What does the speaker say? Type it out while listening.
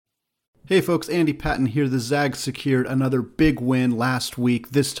Hey folks, Andy Patton here. The Zags secured another big win last week,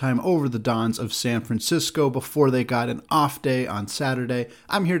 this time over the Dons of San Francisco before they got an off day on Saturday.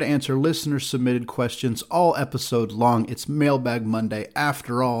 I'm here to answer listener-submitted questions all episode long. It's Mailbag Monday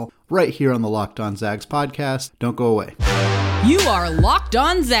after all, right here on the Locked On Zags podcast. Don't go away. You are Locked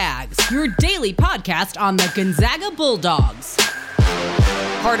On Zags, your daily podcast on the Gonzaga Bulldogs.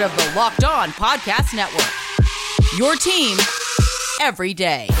 Part of the Locked On Podcast Network. Your team every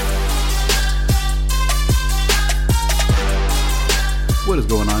day. What is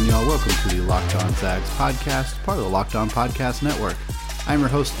going on, y'all? Welcome to the Locked On Zags podcast, part of the Locked On Podcast Network. I'm your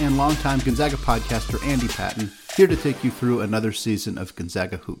host and longtime Gonzaga podcaster, Andy Patton, here to take you through another season of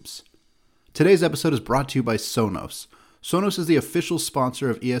Gonzaga Hoops. Today's episode is brought to you by Sonos. Sonos is the official sponsor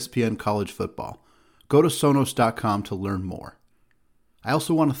of ESPN College Football. Go to Sonos.com to learn more. I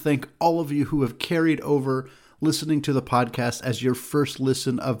also want to thank all of you who have carried over listening to the podcast as your first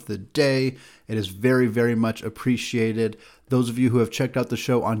listen of the day. It is very, very much appreciated. Those of you who have checked out the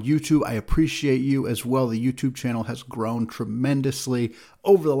show on YouTube, I appreciate you as well. The YouTube channel has grown tremendously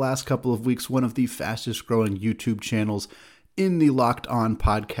over the last couple of weeks, one of the fastest growing YouTube channels in the Locked On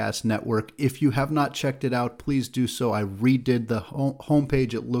Podcast Network. If you have not checked it out, please do so. I redid the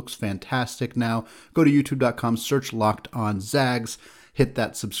homepage. It looks fantastic now. Go to youtube.com, search Locked On Zags. Hit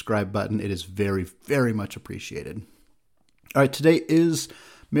that subscribe button. It is very, very much appreciated. All right, today is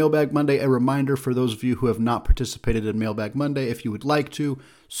Mailbag Monday. A reminder for those of you who have not participated in Mailbag Monday, if you would like to,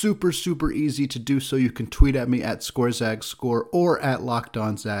 super, super easy to do so. You can tweet at me at ScoreZagsScore or at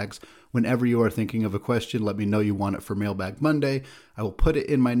LockedOnZags. Whenever you are thinking of a question, let me know you want it for Mailbag Monday. I will put it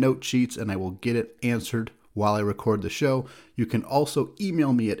in my note sheets and I will get it answered while I record the show. You can also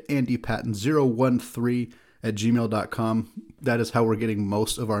email me at andypatton013@gmail.com. That is how we're getting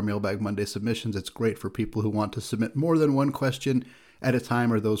most of our Mailbag Monday submissions. It's great for people who want to submit more than one question at a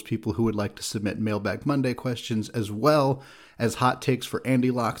time, or those people who would like to submit Mailbag Monday questions, as well as hot takes for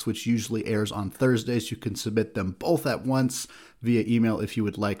Andy Locks, which usually airs on Thursdays. You can submit them both at once via email if you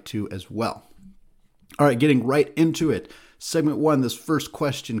would like to as well. All right, getting right into it. Segment 1, this first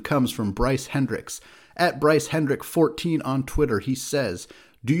question comes from Bryce Hendricks. At Bryce Hendrick 14 on Twitter, he says,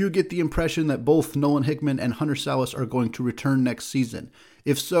 do you get the impression that both Nolan Hickman and Hunter Sallis are going to return next season?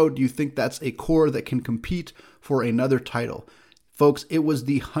 If so, do you think that's a core that can compete for another title? Folks, it was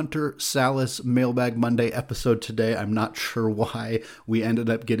the Hunter Sallis Mailbag Monday episode today. I'm not sure why we ended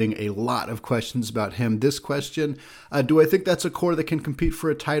up getting a lot of questions about him. This question, do I think that's a core that can compete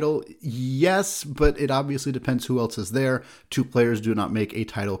for a title? Yes, but it obviously depends who else is there. Two players do not make a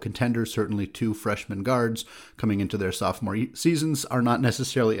title contender. Certainly two freshman guards coming into their sophomore seasons are not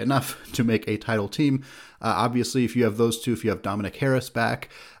necessarily enough to make a title team. Obviously, if you have those two, if you have Dominic Harris back,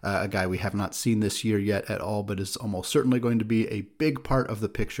 a guy we have not seen this year yet at all, but is almost certainly going to be a big part of the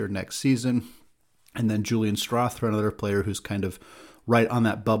picture next season. And then Julian Strawther, another player who's kind of right on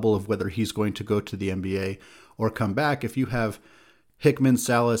that bubble of whether he's going to go to the NBA or come back. If you have Hickman,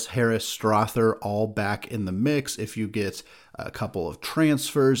 Sallis, Harris, Strawther all back in the mix, if you get a couple of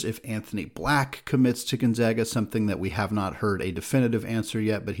transfers, if Anthony Black commits to Gonzaga, something that we have not heard a definitive answer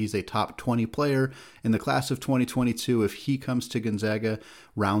yet, but he's a top 20 player in the class of 2022. If he comes to Gonzaga,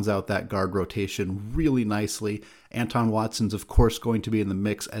 rounds out that guard rotation really nicely. Anton Watson's, of course, going to be in the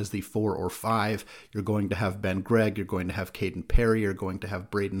mix as the 4 or 5. You're going to have Ben Gregg. You're going to have Caden Perry. You're going to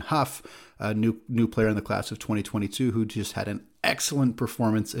have Braden Huff, a new player in the class of 2022 who just had an excellent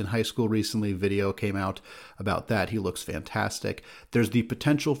performance in high school recently. Video came out about that. He looks fantastic. There's the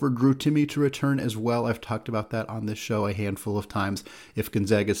potential for Drew Timme to return as well. I've talked about that on this show a handful of times. If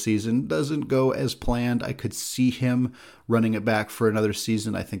Gonzaga's season doesn't go as planned, I could see him running it back for another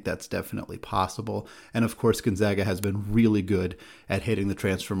season. I think that's definitely possible. And of course, Gonzaga has been really good at hitting the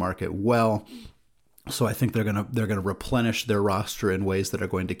transfer market well. So I think they're gonna replenish their roster in ways that are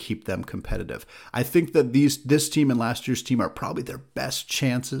going to keep them competitive. I think that this team and last year's team are probably their best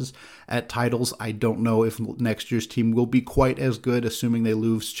chances at titles. I don't know if next year's team will be quite as good, assuming they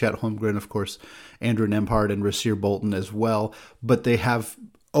lose Chet Holmgren, of course, Andrew Nembhard and Rasir Bolton as well. But they have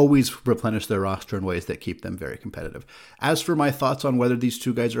always replenish their roster in ways that keep them very competitive. As for my thoughts on whether these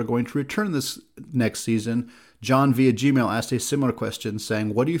two guys are going to return this next season, John via Gmail asked a similar question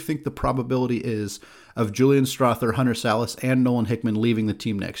saying, what do you think the probability is of Julian Strawther, Hunter Sallis, and Nolan Hickman leaving the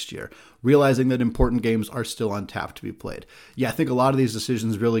team next year, realizing that important games are still untapped to be played? Yeah, I think a lot of these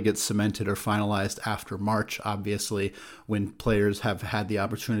decisions really get cemented or finalized after March, obviously, when players have had the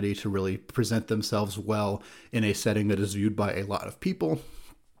opportunity to really present themselves well in a setting that is viewed by a lot of people.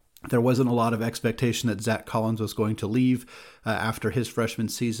 There wasn't a lot of expectation that Zach Collins was going to leave after his freshman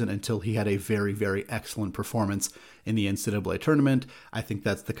season until he had a very, very excellent performance in the NCAA tournament. I think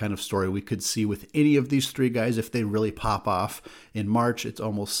that's the kind of story we could see with any of these three guys. If they really pop off in March, it's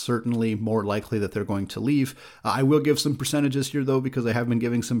almost certainly more likely that they're going to leave. I will give some percentages here, though, because I have been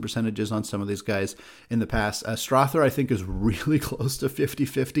giving some percentages on some of these guys in the past. Strawther, I think, is really close to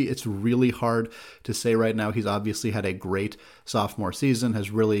 50-50. It's really hard to say right now. He's obviously had a great sophomore season,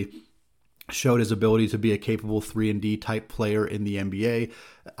 has really showed his ability to be a capable 3-and-D type player in the NBA.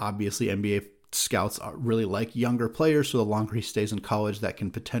 Obviously, NBA scouts really like younger players, so the longer he stays in college, that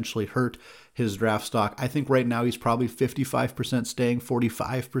can potentially hurt his draft stock. I think right now he's probably 55% staying,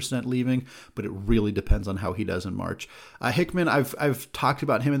 45% leaving, but it really depends on how he does in March. Hickman, I've talked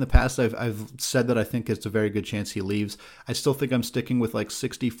about him in the past. I've said that I think it's a very good chance he leaves. I still think I'm sticking with like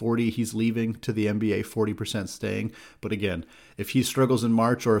 60-40. He's leaving to the NBA, 40% staying. But again, if he struggles in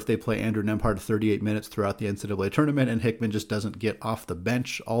March, or if they play Andrew Nembhard 38 minutes throughout the NCAA tournament and Hickman just doesn't get off the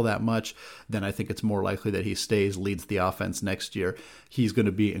bench all that much, then I think it's more likely that he stays, leads the offense next year. He's going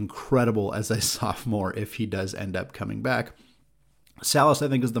to be incredible as a sophomore if he does end up coming back. Salas, I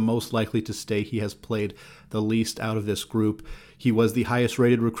think, is the most likely to stay. He has played the least out of this group. He was the highest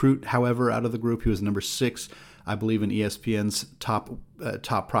rated recruit, however, out of the group. He was number 6, I believe, in ESPN's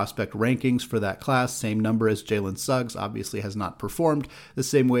top prospect rankings for that class. Same number as Jalen Suggs. Obviously has not performed the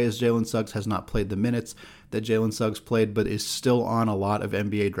same way as Jalen Suggs, has not played the minutes that Jalen Suggs played, but is still on a lot of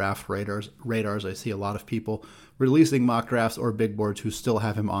NBA draft radars. I see a lot of people releasing mock drafts or big boards who still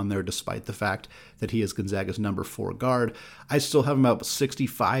have him on there despite the fact that he is Gonzaga's number 4 guard. I still have him about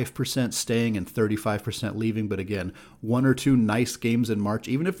 65% staying and 35% leaving, but again, 1 or 2 nice games in March,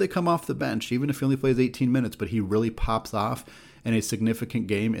 even if they come off the bench, even if he only plays 18 minutes, but he really pops off in a significant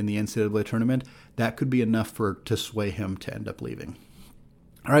game in the NCAA tournament, that could be enough to sway him to end up leaving.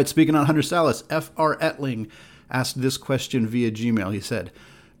 All right, speaking on Hunter Salas, F.R. Etling asked this question via Gmail. He said,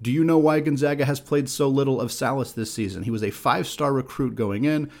 do you know why Gonzaga has played so little of Salas this season? He was a 5-star recruit going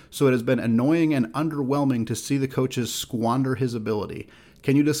in, so it has been annoying and underwhelming to see the coaches squander his ability.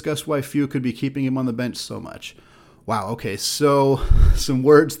 Can you discuss why few could be keeping him on the bench so much? Wow, okay, so some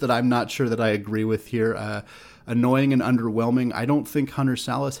words that I'm not sure that I agree with here. Annoying and underwhelming. I don't think Hunter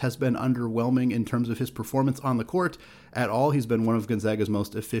Salas has been underwhelming in terms of his performance on the court at all. He's been one of Gonzaga's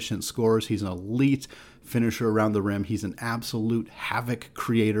most efficient scorers. He's an elite finisher around the rim. He's an absolute havoc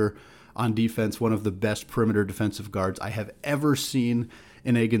creator on defense, one of the best perimeter defensive guards I have ever seen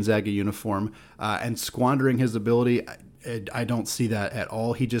in a Gonzaga uniform. And squandering his ability, I don't see that at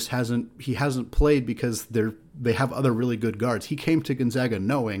all. He hasn't played because they have other really good guards. He came to Gonzaga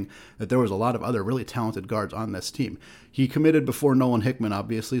knowing that there was a lot of other really talented guards on this team. He committed before Nolan Hickman,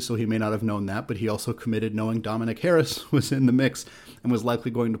 obviously, so he may not have known that, but he also committed knowing Dominic Harris was in the mix and was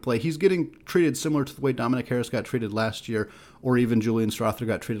likely going to play. He's getting treated similar to the way Dominic Harris got treated last year, or even Julian Strawther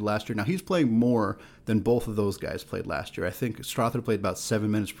got treated last year. Now, he's playing more than both of those guys played last year. I think Strawther played about 7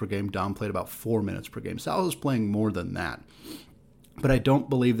 minutes per game. Dom played about 4 minutes per game. Salas is playing more than that. But I don't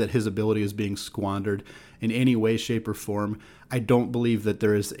believe that his ability is being squandered in any way, shape, or form. I don't believe that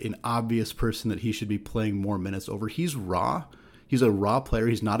there is an obvious person that he should be playing more minutes over. He's raw. He's a raw player.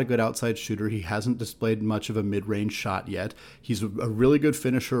 He's not a good outside shooter. He hasn't displayed much of a mid-range shot yet. He's a really good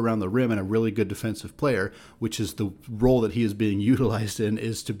finisher around the rim and a really good defensive player, which is the role that he is being utilized in,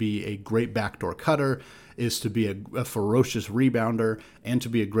 is to be a great backdoor cutter, is to be a ferocious rebounder, and to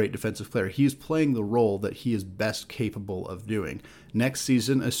be a great defensive player. He's playing the role that he is best capable of doing. Next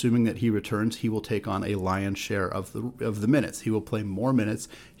season, assuming that he returns, he will take on a lion's share of the minutes. He will play more minutes.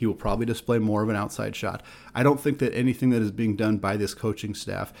 He will probably display more of an outside shot. I don't think that anything that is being done by this coaching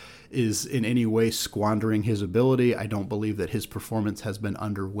staff is in any way squandering his ability. I don't believe that his performance has been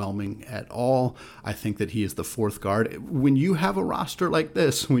underwhelming at all. I think that he is the 4th guard. When you have a roster like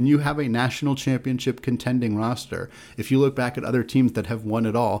this, when you have a national championship contending roster, if you look back at other teams that have won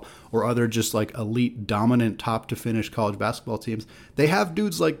it all, or other just like elite, dominant, top to finish college basketball teams, they have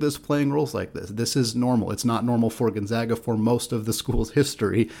dudes like this playing roles like this. This is normal. It's not normal for Gonzaga for most of the school's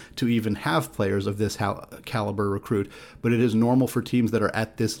history to even have players of this caliber recruit, but it is normal for teams that are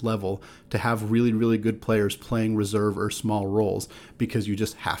at this level to have really, really good players playing reserve or small roles, because you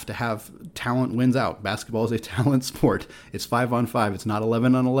just have to have talent wins out. Basketball is a talent sport. It's 5-on-5. It's not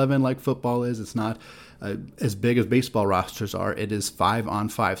 11-on-11 like football is. It's not as big as baseball rosters are. It is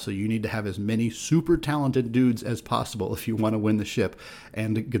 5-on-5. So you need to have as many super talented dudes as possible if you want to win the ship.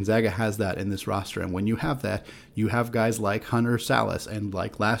 And Gonzaga has that in this roster. And when you have that, you have guys like Hunter Salas and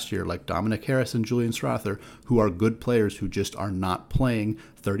like last year, like Dominic Harris and Julian Strawther, who are good players who just are not playing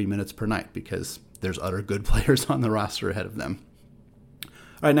 30 minutes per night because there's other good players on the roster ahead of them.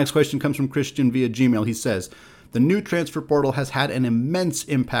 All right, next question comes from Christian via Gmail. He says, the new transfer portal has had an immense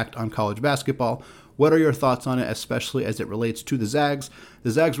impact on college basketball. What are your thoughts on it, especially as it relates to the Zags?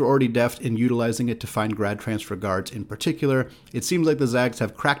 The Zags were already deft in utilizing it to find grad transfer guards in particular. It seems like the Zags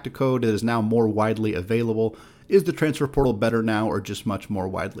have cracked a code that is now more widely available. Is the transfer portal better now or just much more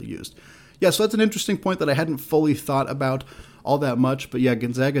widely used? Yeah, so that's an interesting point that I hadn't fully thought about all that much. But yeah,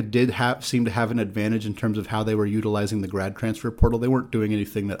 Gonzaga did seem to have an advantage in terms of how they were utilizing the grad transfer portal. They weren't doing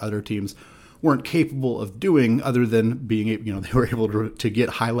anything that other teams weren't capable of doing other than being, they were able to get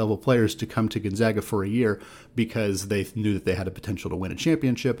high-level players to come to Gonzaga for a year because they knew that they had a potential to win a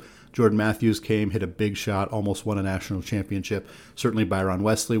championship. Jordan Matthews came, hit a big shot, almost won a national championship. Certainly Byron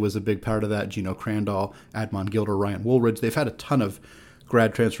Wesley was a big part of that. Gino Crandall, Admon Gilder, Ryan Woolridge. They've had a ton of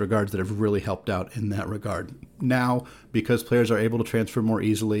grad transfer guards that have really helped out in that regard. Now, because players are able to transfer more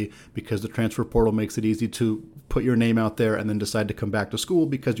easily, because the transfer portal makes it easy to put your name out there and then decide to come back to school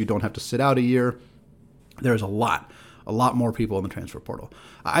because you don't have to sit out a year, there's a lot more people in the transfer portal.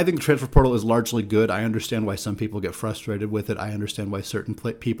 I think the transfer portal is largely good. I understand why some people get frustrated with it. I understand why certain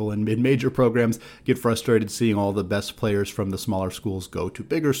people in mid-major programs get frustrated seeing all the best players from the smaller schools go to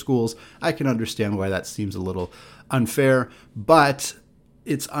bigger schools. I can understand why that seems a little unfair, but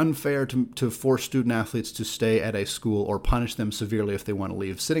it's unfair to force student athletes to stay at a school or punish them severely if they want to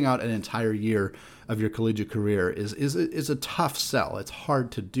leave. Sitting out an entire year of your collegiate career is a tough sell. It's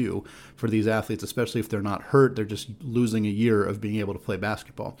hard to do for these athletes, especially if they're not hurt. They're just losing a year of being able to play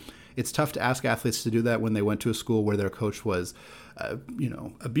basketball. It's tough to ask athletes to do that when they went to a school where their coach was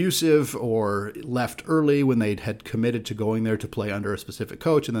abusive or left early when they had committed to going there to play under a specific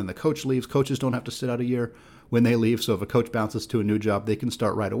coach, and then the coach leaves. Coaches don't have to sit out a year when they leave, so if a coach bounces to a new job, they can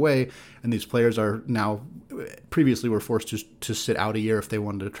start right away, and these players are now, previously were forced to sit out a year if they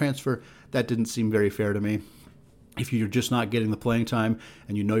wanted to transfer. That didn't seem very fair to me. If you're just not getting the playing time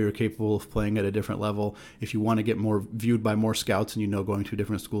and you know you're capable of playing at a different level, if you want to get more viewed by more scouts and you know going to a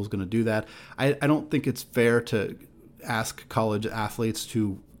different school is going to do that, I don't think it's fair to ask college athletes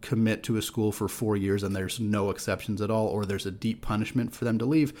to commit to a school for 4 years and there's no exceptions at all, or there's a deep punishment for them to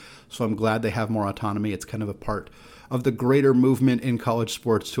leave. So I'm glad they have more autonomy. It's kind of a part of the greater movement in college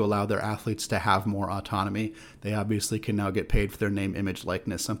sports to allow their athletes to have more autonomy. They obviously can now get paid for their name, image,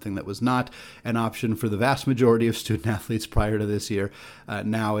 likeness, something that was not an option for the vast majority of student athletes prior to this year.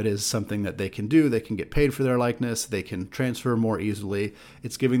 Now it is something that they can do. They can get paid for their likeness. They can transfer more easily.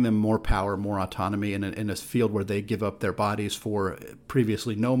 It's giving them more power, more autonomy in a field where they give up their bodies for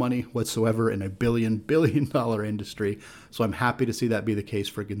previously no money whatsoever in a billion dollar industry. So I'm happy to see that be the case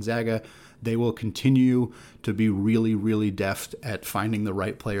for Gonzaga. They will continue to be really, really deft at finding the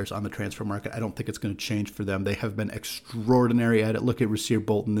right players on the transfer market. I don't think it's going to change for them. They have been extraordinary at it. Look at Rasir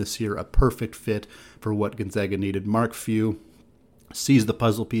Bolton this year, a perfect fit for what Gonzaga needed. Mark Few sees the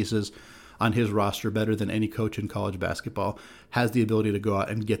puzzle pieces on his roster better than any coach in college basketball, has the ability to go out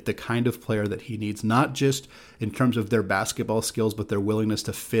and get the kind of player that he needs, not just in terms of their basketball skills, but their willingness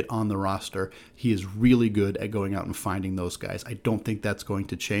to fit on the roster. He is really good at going out and finding those guys. I don't think that's going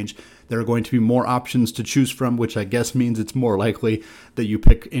to change. There are going to be more options to choose from, which I guess means it's more likely that you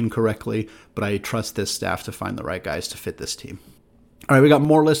pick incorrectly, but I trust this staff to find the right guys to fit this team. All right, we got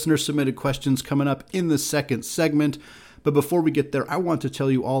more listener-submitted questions coming up in the second segment. But before we get there, I want to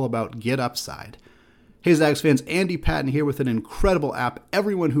tell you all about Get Upside. Hey Zags fans, Andy Patton here with an incredible app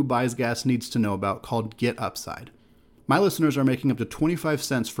everyone who buys gas needs to know about called Get Upside. My listeners are making up to 25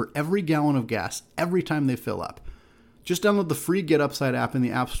 cents for every gallon of gas every time they fill up. Just download the free Get Upside app in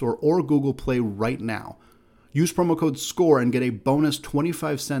the App Store or Google Play right now. Use promo code SCORE and get a bonus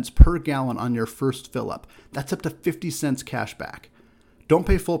 25 cents per gallon on your first fill up. That's up to 50 cents cash back. Don't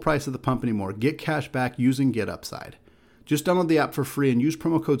pay full price at the pump anymore. Get cash back using Get Upside. Just download the app for free and use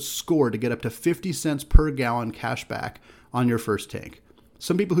promo code SCORE to get up to 50 cents per gallon cash back on your first tank.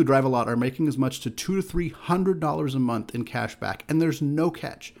 Some people who drive a lot are making as much to $200 to $300 a month in cash back, and there's no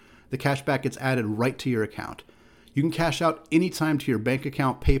catch. The cash back gets added right to your account. You can cash out anytime to your bank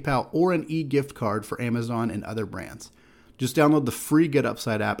account, PayPal, or an e-gift card for Amazon and other brands. Just download the free Get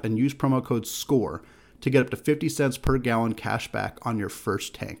Upside app and use promo code SCORE to get up to 50 cents per gallon cash back on your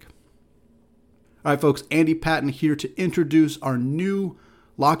first tank. All right, folks, Andy Patton here to introduce our new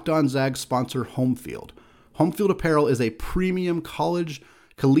Locked On Zags sponsor, Homefield. Homefield Apparel is a premium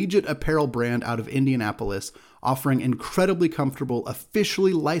collegiate apparel brand out of Indianapolis, offering incredibly comfortable,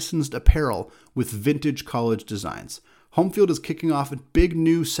 officially licensed apparel with vintage college designs. Homefield is kicking off a big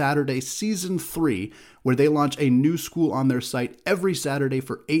new Saturday, Season 3, where they launch a new school on their site every Saturday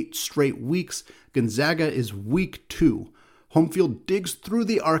for 8 straight weeks. Gonzaga is week 2. Home Field digs through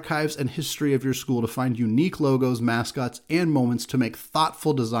the archives and history of your school to find unique logos, mascots, and moments to make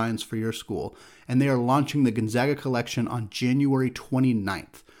thoughtful designs for your school. And they are launching the Gonzaga collection on January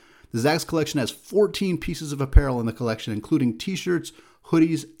 29th. The Zags collection has 14 pieces of apparel in the collection, including t-shirts,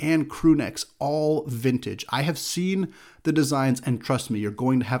 hoodies, and crew necks, all vintage. I have seen the designs, and trust me, you're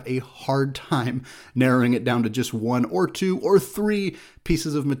going to have a hard time narrowing it down to just 1 or 2 or 3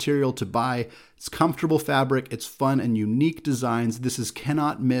 pieces of material to buy. It's comfortable fabric, it's fun and unique designs. This is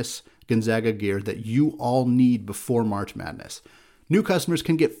cannot miss Gonzaga gear that you all need before March Madness. New customers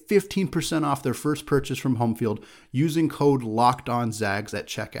can get 15% off their first purchase from Home Field using code LOCKEDONZAGS at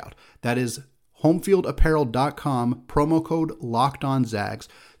checkout. That is homefieldapparel.com, promo code LOCKEDONZAGS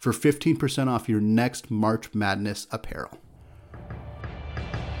for 15% off your next March Madness apparel.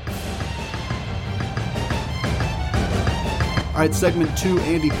 All right, segment 2,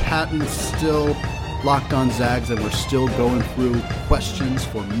 Andy Patton still locked on Zags, and we're still going through questions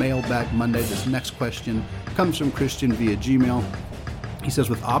for Mailbag Monday. This next question comes from Christian via Gmail. He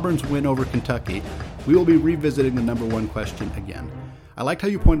says, with Auburn's win over Kentucky, we will be revisiting the number 1 question again. I liked how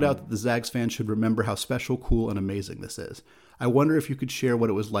you pointed out that the Zags fans should remember how special, cool, and amazing this is. I wonder if you could share what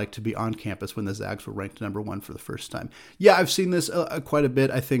it was like to be on campus when the Zags were ranked number 1 for the first time. Yeah, I've seen this quite a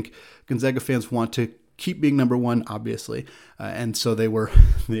bit. I think Gonzaga fans want to keep being number 1, obviously. And so they were,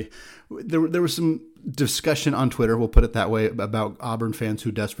 there was some discussion on Twitter, we'll put it that way, about Auburn fans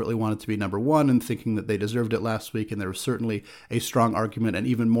who desperately wanted to be number 1 and thinking that they deserved it last week. And there was certainly a strong argument, and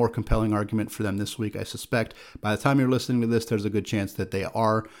even more compelling argument for them this week. I suspect by the time you're listening to this, there's a good chance that they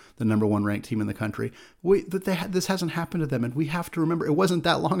are the number 1 ranked team in the country. This hasn't happened to them, and we have to remember it wasn't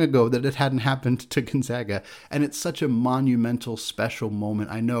that long ago that it hadn't happened to Gonzaga, and it's such a monumental, special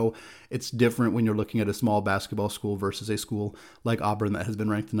moment. I know it's different when you're looking at a small basketball school versus a school like Auburn that has been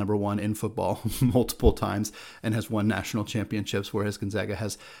ranked number 1 in football multiple times and has won national championships, whereas Gonzaga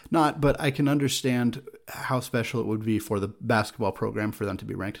has not. But I can understand how special it would be for the basketball program for them to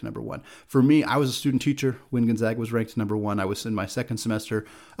be ranked number 1. For me, I was a student teacher when Gonzaga was ranked number 1. I was in my second semester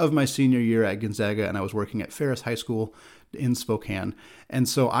of my senior year at Gonzaga, and I was working at Ferris High School in Spokane. And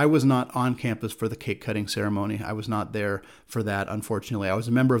so I was not on campus for the cake cutting ceremony. I was not there for that, unfortunately. I was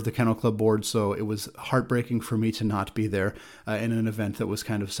a member of the Kennel Club board, so it was heartbreaking for me to not be there in an event that was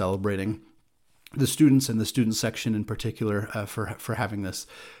kind of celebrating the students and the student section in particular for having this.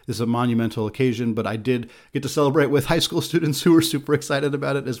 This is a monumental occasion, but I did get to celebrate with high school students who were super excited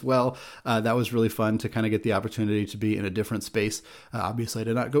about it as well. That was really fun to kind of get the opportunity to be in a different space. Obviously, I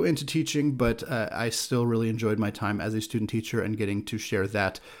did not go into teaching, but I still really enjoyed my time as a student teacher and getting to share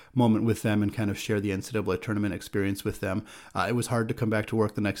that moment with them and kind of share the NCAA tournament experience with them. It was hard to come back to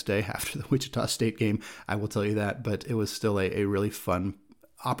work the next day after the Wichita State game, I will tell you that, but it was still a really fun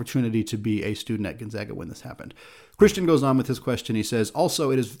opportunity to be a student at Gonzaga when this happened. Christian goes on with his question. He says, also,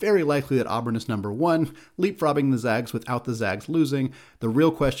 it is very likely that Auburn is number 1, leapfrogging the Zags without the Zags losing. The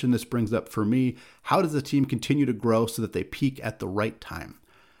real question this brings up for me, how does the team continue to grow so that they peak at the right time?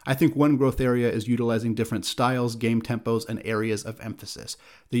 I think one growth area is utilizing different styles, game tempos, and areas of emphasis.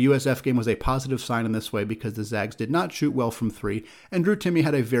 The USF game was a positive sign in this way because the Zags did not shoot well from 3, and Drew Timme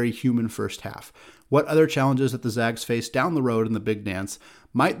had a very human first half. What other challenges that the Zags face down the road in the Big Dance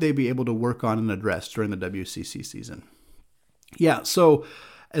might they be able to work on and address during the WCC season? Yeah, so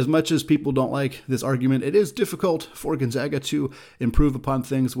as much as people don't like this argument, it is difficult for Gonzaga to improve upon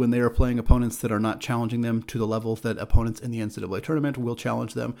things when they are playing opponents that are not challenging them to the level that opponents in the NCAA tournament will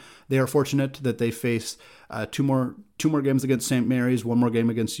challenge them. They are fortunate that they face two more games against St. Mary's, 1 more game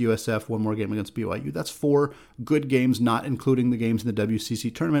against USF, 1 more game against BYU. That's 4 good games, not including the games in the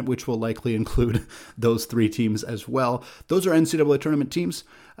WCC tournament, which will likely include those 3 teams as well. Those are NCAA tournament teams,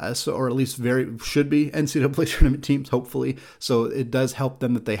 or at least should be NCAA tournament teams, hopefully. So it does help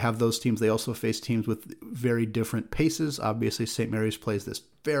them that they have those teams. They also face teams with very different paces. Obviously, St. Mary's plays this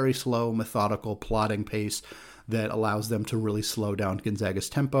very slow, methodical, plodding pace that allows them to really slow down Gonzaga's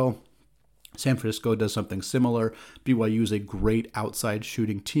tempo. San Francisco does something similar. BYU is a great outside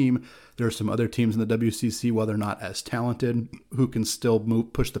shooting team. There are some other teams in the WCC, while they're not as talented, who can still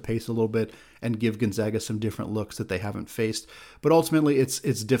push the pace a little bit and give Gonzaga some different looks that they haven't faced. But ultimately, it's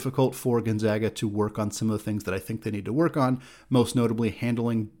difficult for Gonzaga to work on some of the things that I think they need to work on, most notably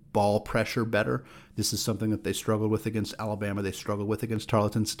handling ball pressure better. This is something that they struggled with against Alabama. They struggled with against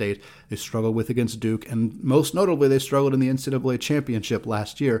Tarleton State. They struggled with against Duke. And most notably, they struggled in the NCAA championship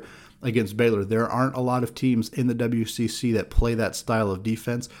last year against Baylor. There aren't a lot of teams in the WCC that play that style of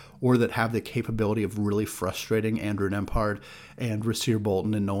defense or that have the capability of really frustrating Andrew Nembhard and Rasir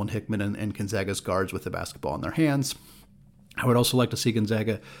Bolton and Nolan Hickman and Gonzaga's guards with the basketball in their hands. I would also like to see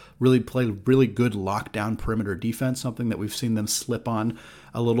Gonzaga really play really good lockdown perimeter defense, something that we've seen them slip on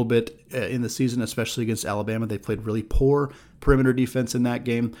a little bit in the season, especially against Alabama. They played really poor perimeter defense in that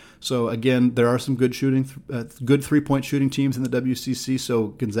game. So again, there are some good good three-point shooting teams in the WCC, so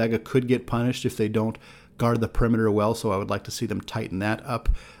Gonzaga could get punished if they don't guard the perimeter well, so I would like to see them tighten that up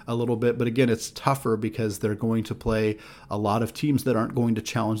a little bit. But again, it's tougher because they're going to play a lot of teams that aren't going to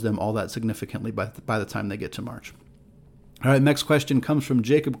challenge them all that significantly by the time they get to March. All right, next question comes from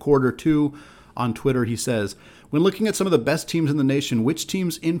Jacob Quarter 2 on Twitter. He says, when looking at some of the best teams in the nation, which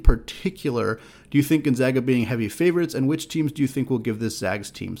teams in particular do you think Gonzaga being heavy favorites, and which teams do you think will give this Zags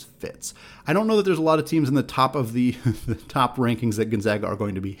teams fits? I don't know that there's a lot of teams in the top of the top rankings that Gonzaga are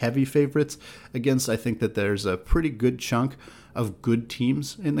going to be heavy favorites against. I think that there's a pretty good chunk of good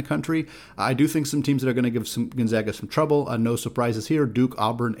teams in the country. I do think some teams that are going to give Gonzaga some trouble. No surprises here. Duke,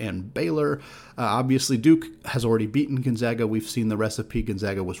 Auburn, and Baylor. Obviously, Duke has already beaten Gonzaga. We've seen the recipe.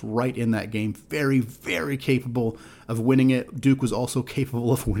 Gonzaga was right in that game. Very, very capable of winning it. Duke was also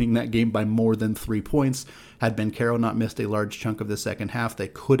capable of winning that game by more than 3 points. Had Banchero not missed a large chunk of the second half, they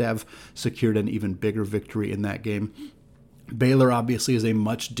could have secured an even bigger victory in that game. Baylor obviously is a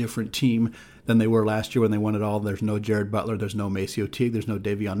much different team than they were last year when they won it all. There's no Jared Butler, there's no Maceo Teague, there's no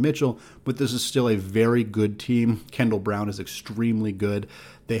Davion Mitchell, but this is still a very good team. Kendall Brown is extremely good.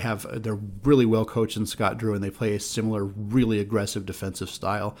 They're really well coached in Scott Drew, and they play a similar, really aggressive defensive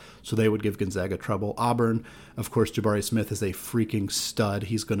style, so they would give Gonzaga trouble. Auburn, of course, Jabari Smith is a freaking stud.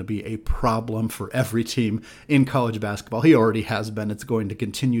 He's going to be a problem for every team in college basketball. He already has been. It's going to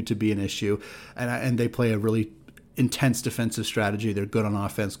continue to be an issue, and they play a really intense defensive strategy. They're good on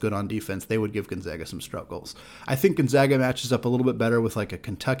offense, good on defense. They would give Gonzaga some struggles. I think Gonzaga matches up a little bit better with like a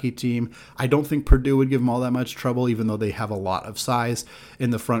Kentucky team. I don't think Purdue would give them all that much trouble, even though they have a lot of size in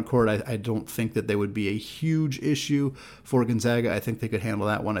the front court. I don't think that they would be a huge issue for Gonzaga. I think they could handle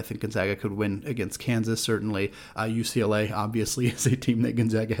that one. I think Gonzaga could win against Kansas, certainly. UCLA, obviously, is a team that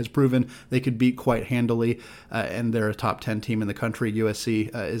Gonzaga has proven they could beat quite handily, and they're a top 10 team in the country.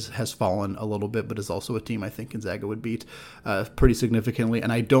 USC has fallen a little bit, but is also a team I think Gonzaga would beat pretty significantly.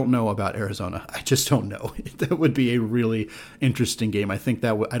 And I don't know about Arizona. I just don't know. That would be a really interesting game. I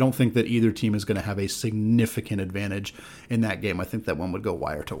don't think that either team is going to have a significant advantage in that game. I think that one would go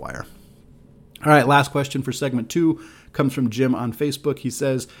wire to wire. All right, last question for segment 2 comes from Jim on Facebook. He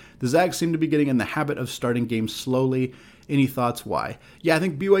says, the Zags seem to be getting in the habit of starting games slowly. Any thoughts why? Yeah, I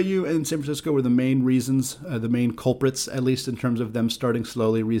think BYU and San Francisco were the main reasons, the main culprits, at least in terms of them starting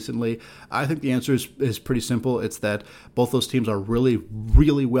slowly recently. I think the answer is pretty simple. It's that both those teams are really,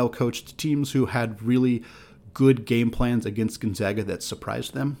 really well-coached teams who had really good game plans against Gonzaga that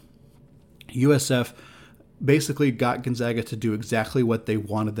surprised them. USF basically got Gonzaga to do exactly what they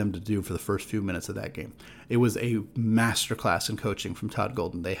wanted them to do for the first few minutes of that game. It was a masterclass in coaching from Todd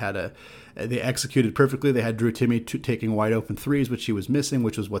Golden. They executed perfectly. They had Drew Timme taking wide open threes, which he was missing,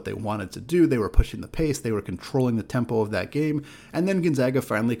 which was what they wanted to do. They were pushing the pace. They were controlling the tempo of that game. And then Gonzaga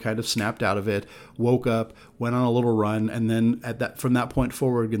finally kind of snapped out of it, woke up, went on a little run, and then from that point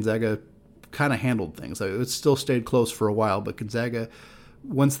forward, Gonzaga kind of handled things. It still stayed close for a while, but Gonzaga,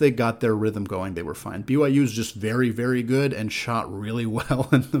 once they got their rhythm going, they were fine. BYU is just very, very good and shot really well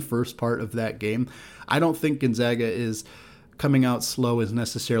in the first part of that game. I don't think Gonzaga is coming out slow is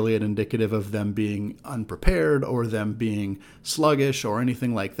necessarily an indicative of them being unprepared or them being sluggish or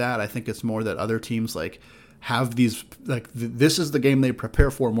anything like that. I think it's more that other teams have these, this is the game they prepare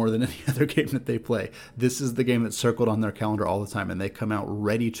for more than any other game that they play. This is the game that's circled on their calendar all the time, and they come out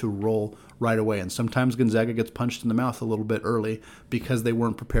ready to roll right away. And sometimes Gonzaga gets punched in the mouth a little bit early because they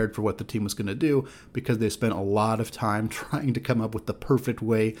weren't prepared for what the team was going to do, because they spent a lot of time trying to come up with the perfect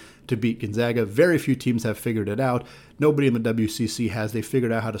way to beat Gonzaga. Very few teams have figured it out. Nobody in the WCC has. They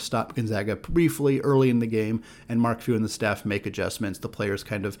figured out how to stop Gonzaga briefly early in the game, and Mark Few and the staff make adjustments. The players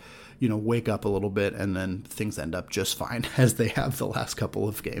kind of, wake up a little bit, and then things end up just fine as they have the last couple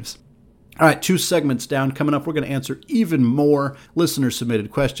of games. All right, 2 segments down. Coming up, we're going to answer even more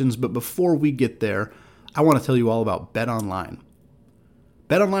listener-submitted questions, but before we get there, I want to tell you all about BetOnline.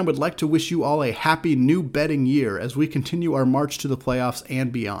 BetOnline would like to wish you all a happy new betting year as we continue our march to the playoffs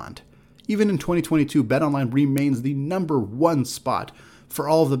and beyond. Even in 2022, BetOnline remains the #1 spot for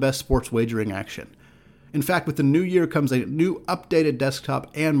all of the best sports wagering action. In fact, with the new year comes a new updated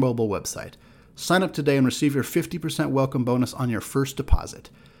desktop and mobile website. Sign up today and receive your 50% welcome bonus on your first deposit.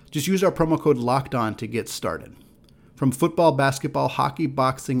 Just use our promo code LOCKEDON to get started. From football, basketball, hockey,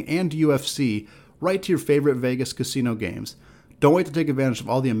 boxing, and UFC, right to your favorite Vegas casino games. Don't wait to take advantage of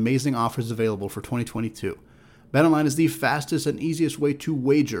all the amazing offers available for 2022. BetOnline is the fastest and easiest way to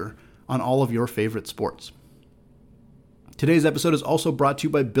wager on all of your favorite sports. Today's episode is also brought to you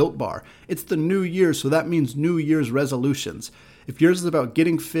by Built Bar. It's the new year, so that means New Year's resolutions. If yours is about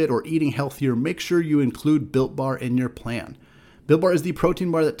getting fit or eating healthier, make sure you include Built Bar in your plan. Built Bar is the protein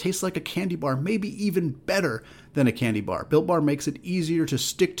bar that tastes like a candy bar, maybe even better than a candy bar. Built Bar makes it easier to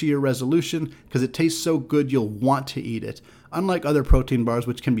stick to your resolution because it tastes so good you'll want to eat it, unlike other protein bars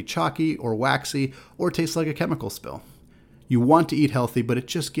which can be chalky or waxy or taste like a chemical spill. You want to eat healthy, but it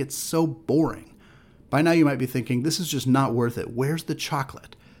just gets so boring. By now you might be thinking, this is just not worth it. Where's the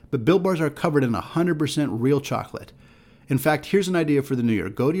chocolate? But Built Bars are covered in 100% real chocolate. In fact, here's an idea for the new year.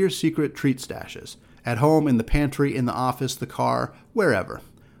 Go to your secret treat stashes. At home, in the pantry, in the office, the car, wherever.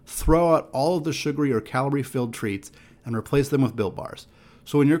 Throw out all of the sugary or calorie-filled treats and replace them with Built Bars.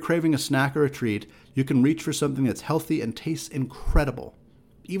 So when you're craving a snack or a treat, you can reach for something that's healthy and tastes incredible.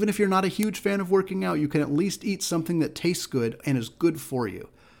 Even if you're not a huge fan of working out, you can at least eat something that tastes good and is good for you.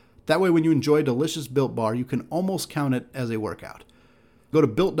 That way, when you enjoy a delicious Built Bar, you can almost count it as a workout. Go to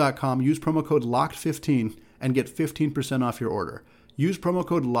Built.com, use promo code LOCKED15, and get 15% off your order. Use promo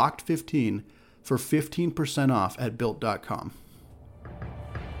code LOCKED15 for 15% off at Built.com.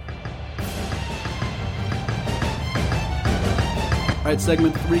 All right,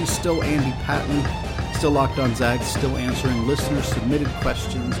 segment 3, still Andy Patton, still Locked on Zags, still answering listener-submitted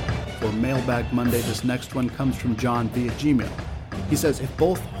questions for Mailbag Monday. This next one comes from John via Gmail. He says, if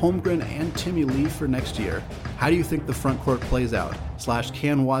both Holmgren and Timmy leave for next year, how do you think the front court plays out? /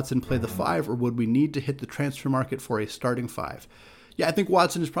 can Watson play the 5, or would we need to hit the transfer market for a starting 5? Yeah, I think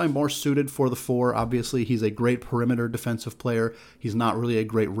Watson is probably more suited for the 4. Obviously, he's a great perimeter defensive player. He's not really a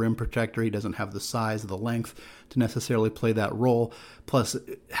great rim protector. He doesn't have the size or the length to necessarily play that role. Plus,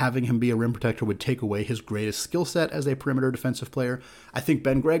 having him be a rim protector would take away his greatest skill set as a perimeter defensive player. I think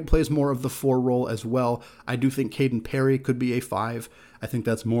Ben Gregg plays more of the 4 role as well. I do think Caden Perry could be a 5. I think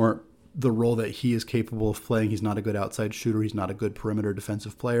that's more the role that he is capable of playing. He's not a good outside shooter. He's not a good perimeter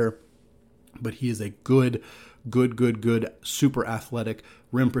defensive player. But he is a good, super athletic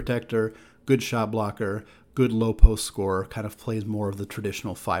rim protector, good shot blocker, good low post scorer, kind of plays more of the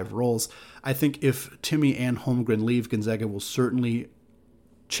traditional 5 roles. I think if Timmy and Holmgren leave, Gonzaga will certainly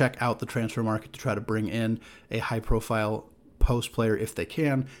check out the transfer market to try to bring in a high-profile post player if they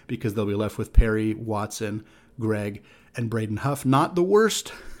can, because they'll be left with Perry, Watson, Gregg, and Braden Huff. Not the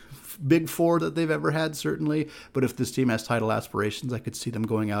worst big 4 that they've ever had, certainly, but if this team has title aspirations, I could see them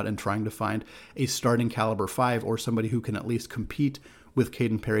going out and trying to find a starting caliber 5 or somebody who can at least compete with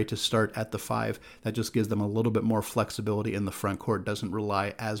Caden Perry to start at the 5. That just gives them a little bit more flexibility in the front court, doesn't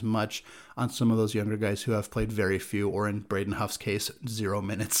rely as much on some of those younger guys who have played very few, or in Braden Huff's case, 0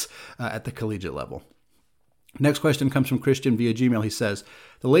 minutes at the collegiate level. Next question comes from Christian via Gmail. He says,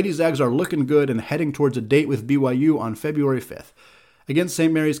 the Lady Zags are looking good and heading towards a date with BYU on February 5th. Against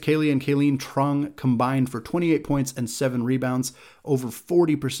St. Mary's, Kaylee and Kayleen Trung combined for 28 points and 7 rebounds, over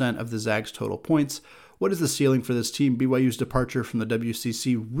 40% of the Zags' total points. What is the ceiling for this team? BYU's departure from the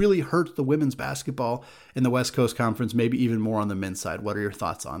WCC really hurt the women's basketball in the West Coast Conference, maybe even more on the men's side. What are your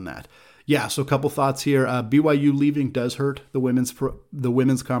thoughts on that? Yeah, so a couple thoughts here. BYU leaving does hurt the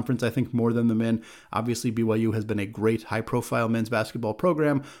women's conference, I think, more than the men. Obviously, BYU has been a great high-profile men's basketball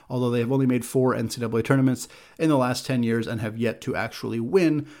program, although they have only made 4 NCAA tournaments in the last 10 years and have yet to actually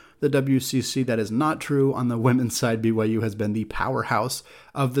win the WCC. That is not true. On the women's side, BYU has been the powerhouse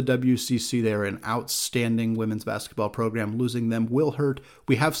of the WCC. They are an outstanding women's basketball program. Losing them will hurt.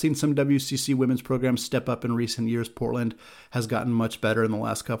 We have seen some WCC women's programs step up in recent years. Portland has gotten much better in the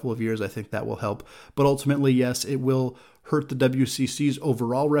last couple of years. I think that will help. But ultimately, yes, it will hurt the WCC's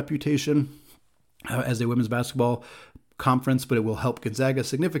overall reputation as a women's basketball conference, but it will help Gonzaga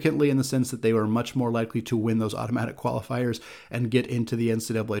significantly in the sense that they are much more likely to win those automatic qualifiers and get into the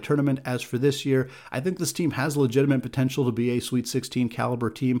NCAA tournament. As for this year, I think this team has legitimate potential to be a Sweet 16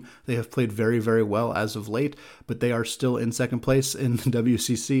 caliber team. They have played very, very well as of late, but they are still in second place in the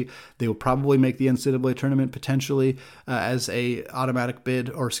WCC. They will probably make the NCAA tournament potentially as a automatic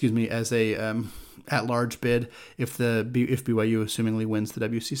bid, or as a at-large bid if BYU assumingly wins the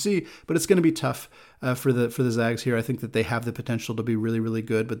WCC, but it's going to be tough for the Zags here. I think that they have the potential to be really, really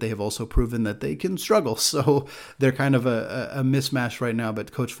good, but they have also proven that they can struggle. So they're kind of a mismatch right now,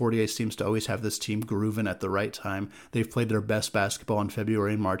 but Coach Fortier seems to always have this team grooving at the right time. They've played their best basketball in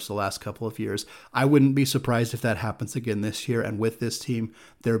February and March the last couple of years. I wouldn't be surprised if that happens again this year, and with this team,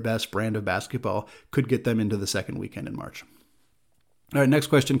 their best brand of basketball could get them into the second weekend in March. All right, next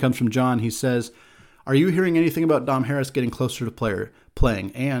question comes from John. He says, are you hearing anything about Dom Harris getting closer to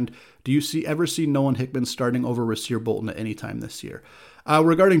playing? And do you ever see Nolan Hickman starting over Rasir Bolton at any time this year?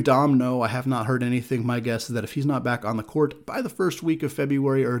 Regarding Dom, no, I have not heard anything. My guess is that if he's not back on the court by the first week of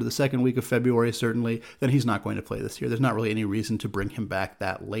February, or the second week of February certainly, then he's not going to play this year. There's not really any reason to bring him back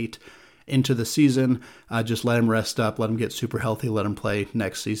that late into the season. Just let him rest up, let him get super healthy, let him play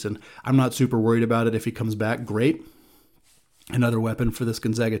next season. I'm not super worried about it. If he comes back, great. Another weapon for this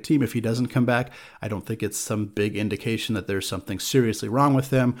Gonzaga team. If he doesn't come back, I don't think it's some big indication that there's something seriously wrong with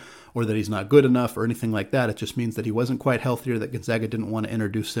him or that he's not good enough or anything like that. It just means that he wasn't quite healthy, or that Gonzaga didn't want to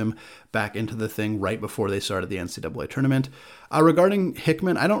introduce him back into the thing right before they started the NCAA tournament. Regarding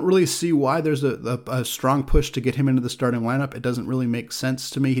Hickman, I don't really see why there's a strong push to get him into the starting lineup. It doesn't really make sense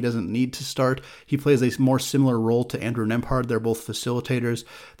to me. He doesn't need to start. He plays a more similar role to Andrew Nembhard. They're both facilitators.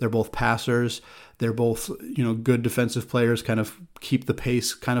 They're both passers. They're both, good defensive players, kind of keep the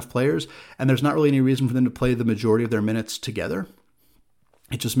pace kind of players. And there's not really any reason for them to play the majority of their minutes together.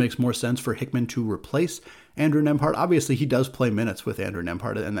 It just makes more sense for Hickman to replace Andrew Nembhard. Obviously, he does play minutes with Andrew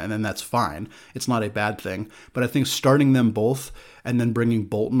Nembhard, and that's fine. It's not a bad thing. But I think starting them both and then bringing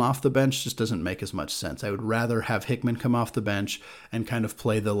Bolton off the bench just doesn't make as much sense. I would rather have Hickman come off the bench and kind of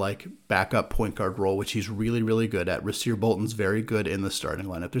play the backup point guard role, which he's really, really good at. Rasir Bolton's very good in the starting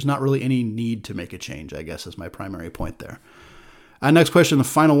lineup. There's not really any need to make a change, I guess, is my primary point there. Next question, the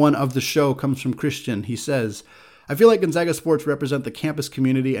final one of the show, comes from Christian. He says, I feel like Gonzaga sports represent the campus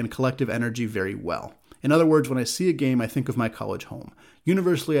community and collective energy very well. In other words, when I see a game, I think of my college home.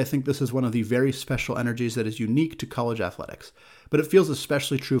 Universally, I think this is one of the very special energies that is unique to college athletics. But it feels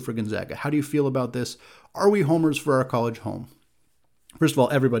especially true for Gonzaga. How do you feel about this? Are we homers for our college home? First of all,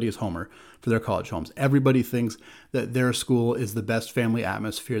 everybody is homer for their college homes. Everybody thinks that their school is the best family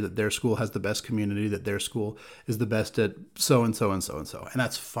atmosphere, that their school has the best community, that their school is the best at so and so and so and so. And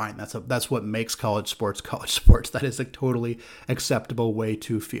that's fine. That's what makes college sports college sports. That is a totally acceptable way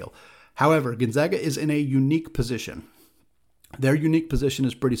to feel. However, Gonzaga is in a unique position. Their unique position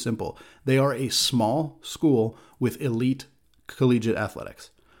is pretty simple. They are a small school with elite collegiate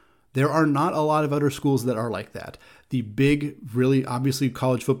athletics. There are not a lot of other schools that are like that. The big, really, obviously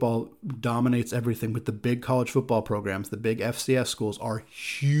college football dominates everything, but the big college football programs, the big FCS schools, are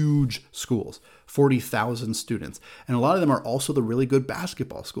huge schools, 40,000 students. And a lot of them are also the really good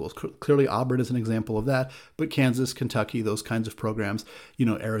basketball schools. Clearly, Auburn is an example of that, but Kansas, Kentucky, those kinds of programs,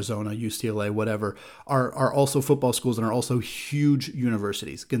 Arizona, UCLA, whatever, are also football schools and are also huge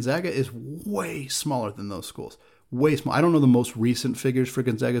universities. Gonzaga is way smaller than those schools. Way small. I don't know the most recent figures for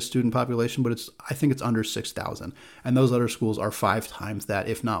Gonzaga's student population, but I think it's under 6,000. And those other schools are 5 times that,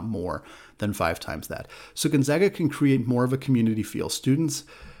 if not more than 5 times that. So Gonzaga can create more of a community feel. Students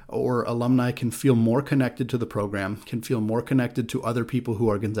or alumni can feel more connected to the program, can feel more connected to other people who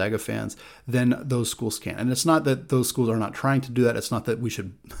are Gonzaga fans than those schools can. And it's not that those schools are not trying to do that. It's not that we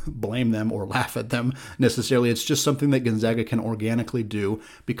should blame them or laugh at them necessarily. It's just something that Gonzaga can organically do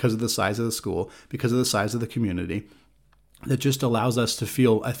because of the size of the school, because of the size of the community. That just allows us to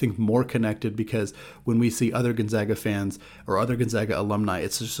feel, I think, more connected, because when we see other Gonzaga fans or other Gonzaga alumni,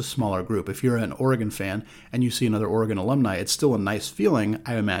 it's just a smaller group. If you're an Oregon fan and you see another Oregon alumni, it's still a nice feeling,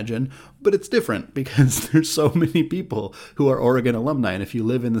 I imagine, but it's different because there's so many people who are Oregon alumni. And if you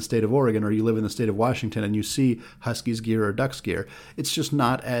live in the state of Oregon or you live in the state of Washington and you see Huskies gear or Ducks gear, it's just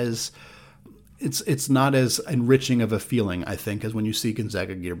not as... It's not as enriching of a feeling, I think, as when you see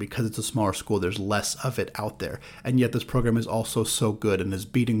Gonzaga gear. Because it's a smaller school, there's less of it out there. And yet this program is also so good and is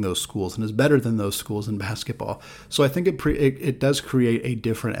beating those schools and is better than those schools in basketball. So I think it does create a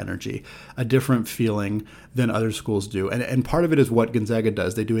different energy, a different feeling than other schools do. And part of it is what Gonzaga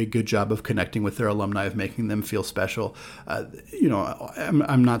does. They do a good job of connecting with their alumni, of making them feel special.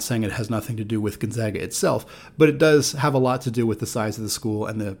 I'm not saying it has nothing to do with Gonzaga itself, but it does have a lot to do with the size of the school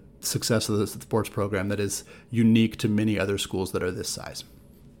and the success of the sports program that is unique to many other schools that are this size.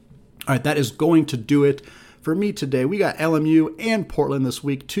 All right, that is going to do it for me today. We got LMU and Portland this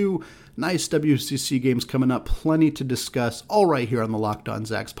week. 2 nice WCC games coming up. Plenty to discuss, all right here on the Locked On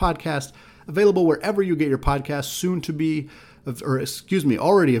Zags podcast. Available wherever you get your podcasts,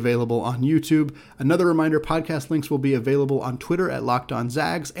 already available on YouTube. Another reminder, podcast links will be available on Twitter at Locked On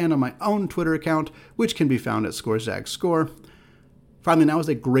Zags and on my own Twitter account, which can be found at ScoreZagsScore. Finally, now is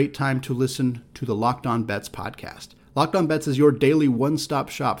a great time to listen to the Locked On Bets podcast. Locked On Bets is your daily one-stop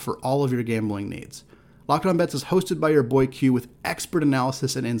shop for all of your gambling needs. Locked On Bets is hosted by your boy Q with expert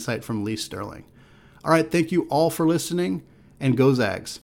analysis and insight from Lee Sterling. All right, thank you all for listening, and go Zags.